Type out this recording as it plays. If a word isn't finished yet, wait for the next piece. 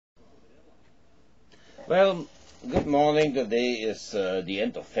Well, good morning. Today is the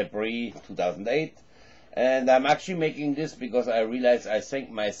end of February 2008, and I'm actually making this because I realize I think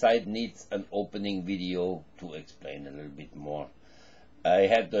my site needs an opening video to explain a little bit more. I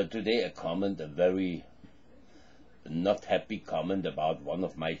had today a comment, a very not happy comment about one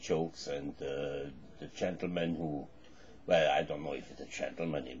of my jokes, and the gentleman who, well, I don't know if it's a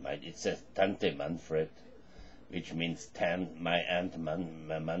gentleman, it says Tante Manfred, which means my Aunt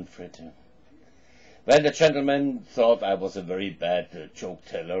Manfred. Well, the gentleman thought I was a very bad joke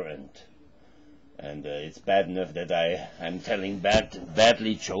teller, and it's bad enough that I'm telling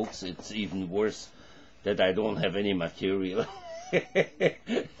badly jokes. It's even worse that I don't have any material.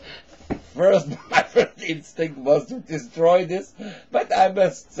 First, my first instinct was to destroy this, but I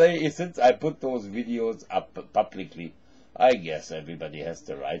must say, since I put those videos up publicly, I guess everybody has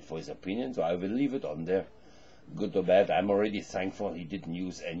the right for his opinion, so I will leave it on there. Good or bad, I'm already thankful he didn't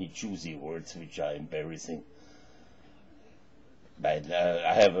use any juicy words which are embarrassing. But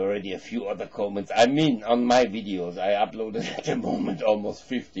I have already a few other comments. I mean, on my videos, I uploaded at the moment almost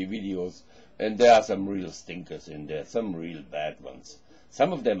 50 videos, and there are some real stinkers in there, some real bad ones.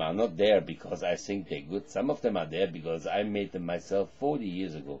 Some of them are not there because I think they're good. Some of them are there because I made them myself 40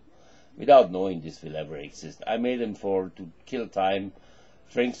 years ago, without knowing this will ever exist. I made them to kill time,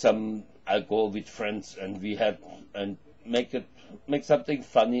 drink some alcohol with friends, and make something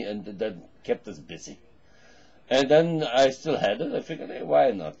funny, and that kept us busy. And then I still had it. I figured, hey,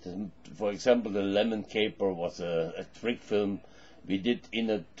 why not? For example, the Lemon Caper was a trick film we did in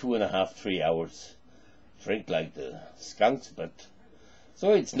a 2.5, 3 hours. Drink like the skunks, but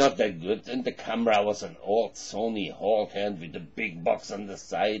so it's not that good. And the camera was an old Sony Hall hand with a big box on the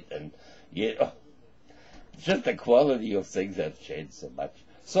side, and just the quality of things have changed so much.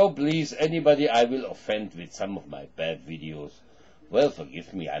 So please, anybody I will offend with some of my bad videos, well,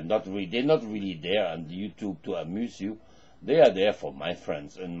 forgive me. They're not really there on YouTube to amuse you. They are there for my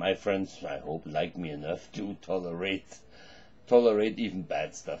friends, and my friends, I hope, like me enough to tolerate even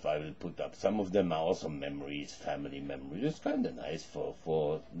bad stuff I will put up. Some of them are also memories, family memories. It's kind of nice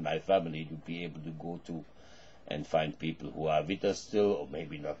for my family to be able to go to and find people who are with us still, or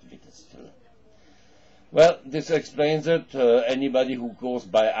maybe not with us still. Well, this explains it. Anybody who goes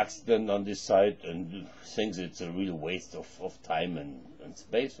by accident on this site and thinks it's a real waste of time and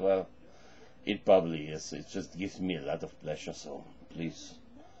space, well, it probably is. It just gives me a lot of pleasure, so please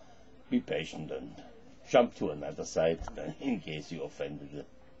be patient and jump to another site in case you offended it.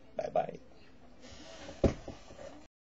 Bye-bye.